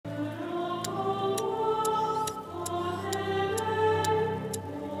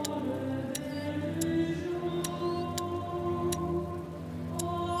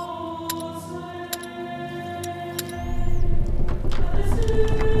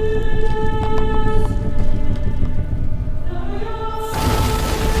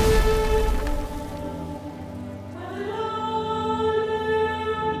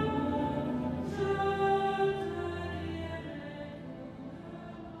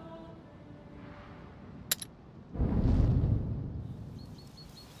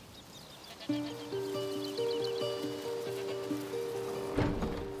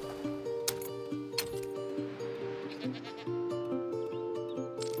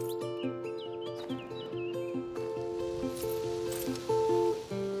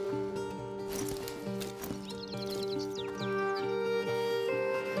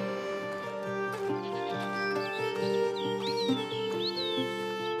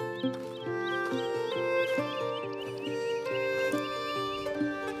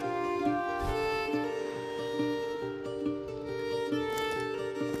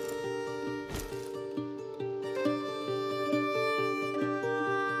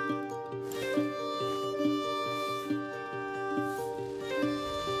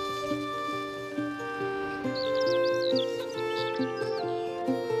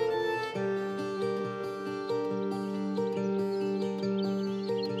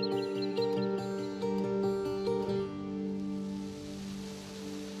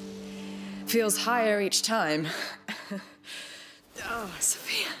Feels higher each time. Oh,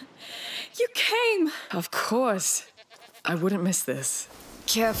 Sophia, you came! Of course. I wouldn't miss this.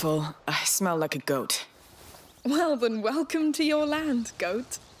 Careful, I smell like a goat. Well, then welcome to your land,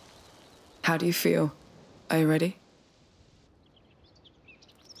 goat. How do you feel? Are you ready?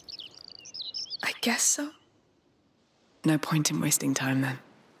 I guess so. No point in wasting time then.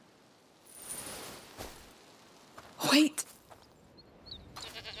 Wait.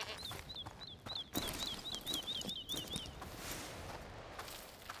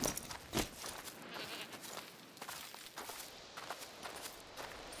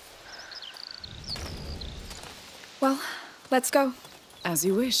 Well, let's go. As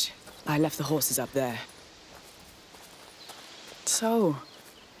you wish. I left the horses up there. So,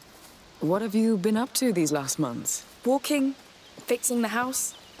 what have you been up to these last months? Walking, fixing the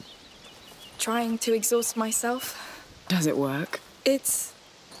house, trying to exhaust myself. Does it work? It's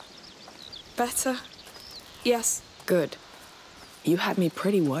better. Yes. Good. You had me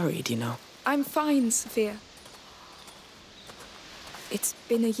pretty worried, you know. I'm fine, Sophia. It's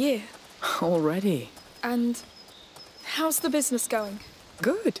been a year. Already? And how's the business going?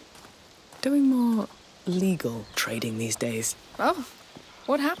 Good. Doing more legal trading these days. Oh,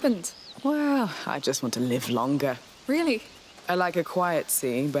 what happened? Well, I just want to live longer. Really? I like a quiet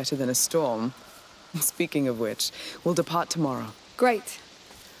sea better than a storm. Speaking of which, we'll depart tomorrow. Great.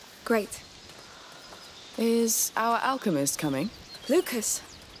 Great. Is our alchemist coming? Lucas?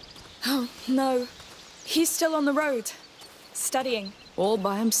 Oh, no. He's still on the road. Studying. All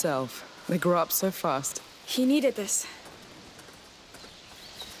by himself. They grow up so fast. He needed this.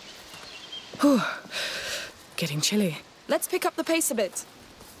 Whew. Getting chilly. Let's pick up the pace a bit.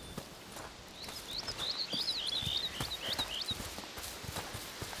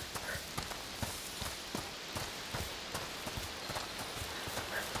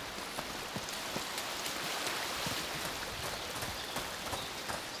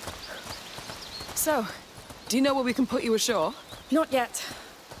 So, do you know where we can put you ashore? Not yet.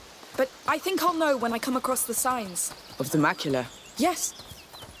 But I think I'll know when I come across the signs. Of the macula? Yes.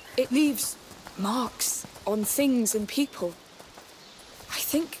 It leaves marks on things and people. I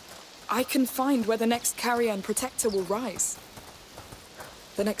think I can find where the next carrier and protector will rise.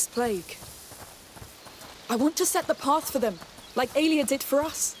 The next plague. I want to set the path for them, like Aelia did for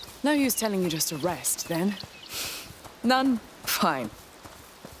us. No use telling you just to rest, then. None. Fine.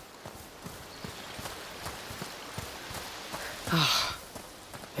 Ah,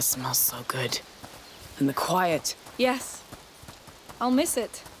 it smells so good. And the quiet. Yes. I'll miss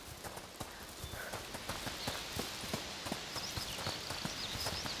it.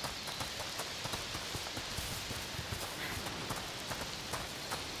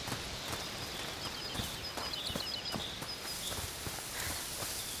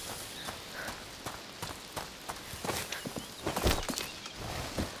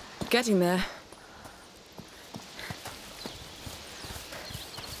 Getting there.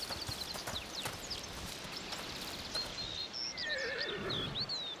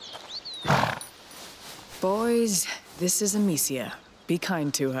 Boys, this is Amicia. Be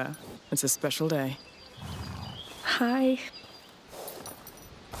kind to her. It's a special day. Hi.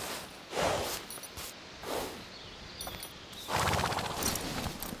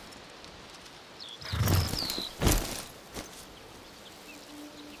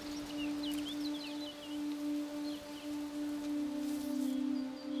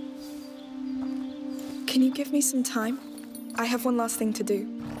 Can you give me some time? I have one last thing to do.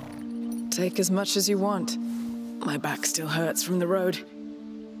 Take as much as you want. My back still hurts from the road.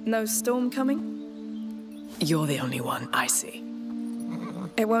 No storm coming? You're the only one I see.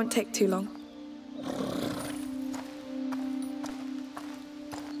 It won't take too long.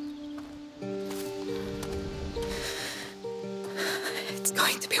 It's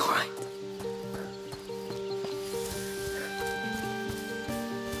going to be all right.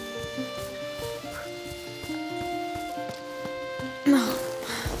 No.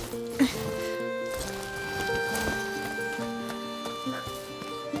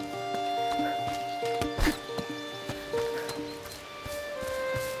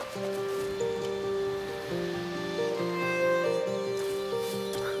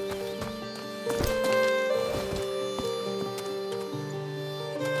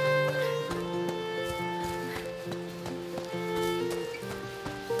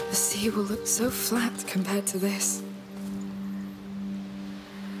 The sea will look so flat compared to this.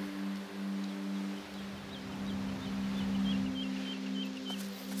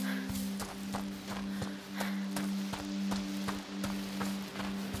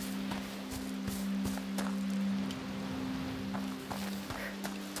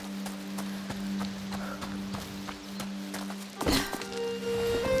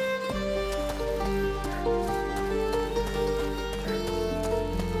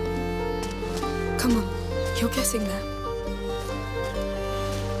 Come on, you're getting there.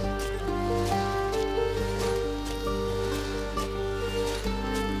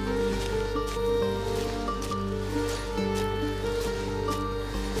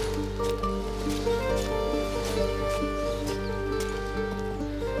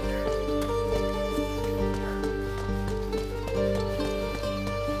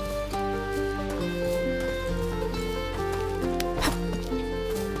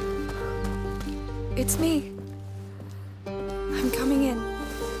 It's me. I'm coming in.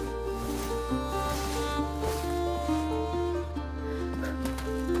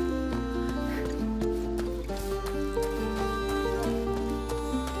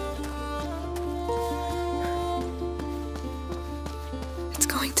 It's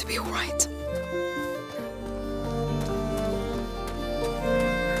going to be all right.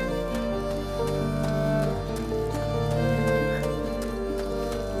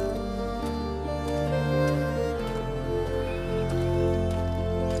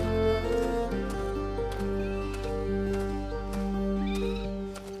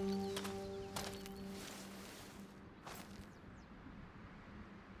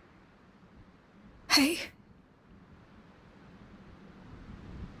 Hey.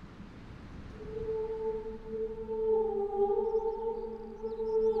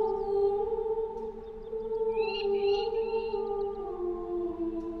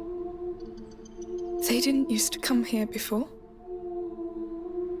 They didn't used to come here before.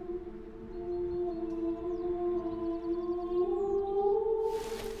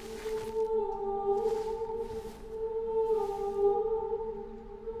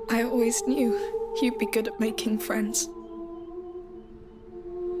 I always knew you'd be good at making friends.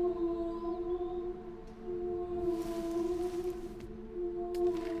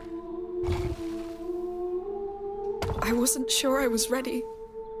 I wasn't sure I was ready,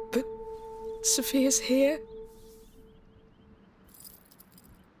 but Sophia's here.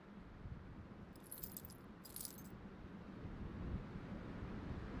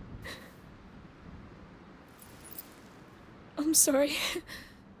 I'm sorry.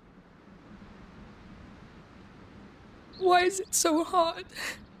 Why is it so hard?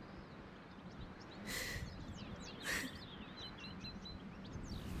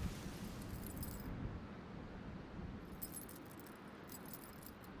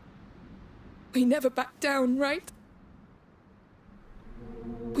 We never backed down, right?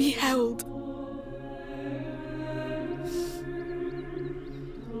 We held.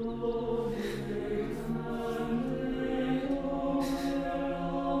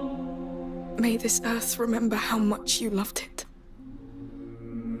 May this earth remember how much you loved it.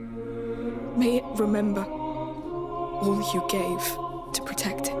 May it remember all you gave to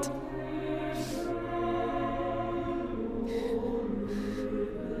protect it.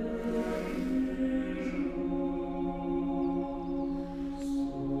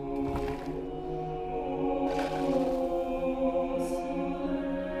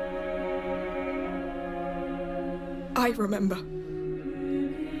 I remember.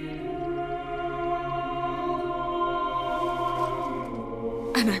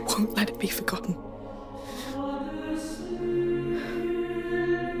 And I won't let it be forgotten.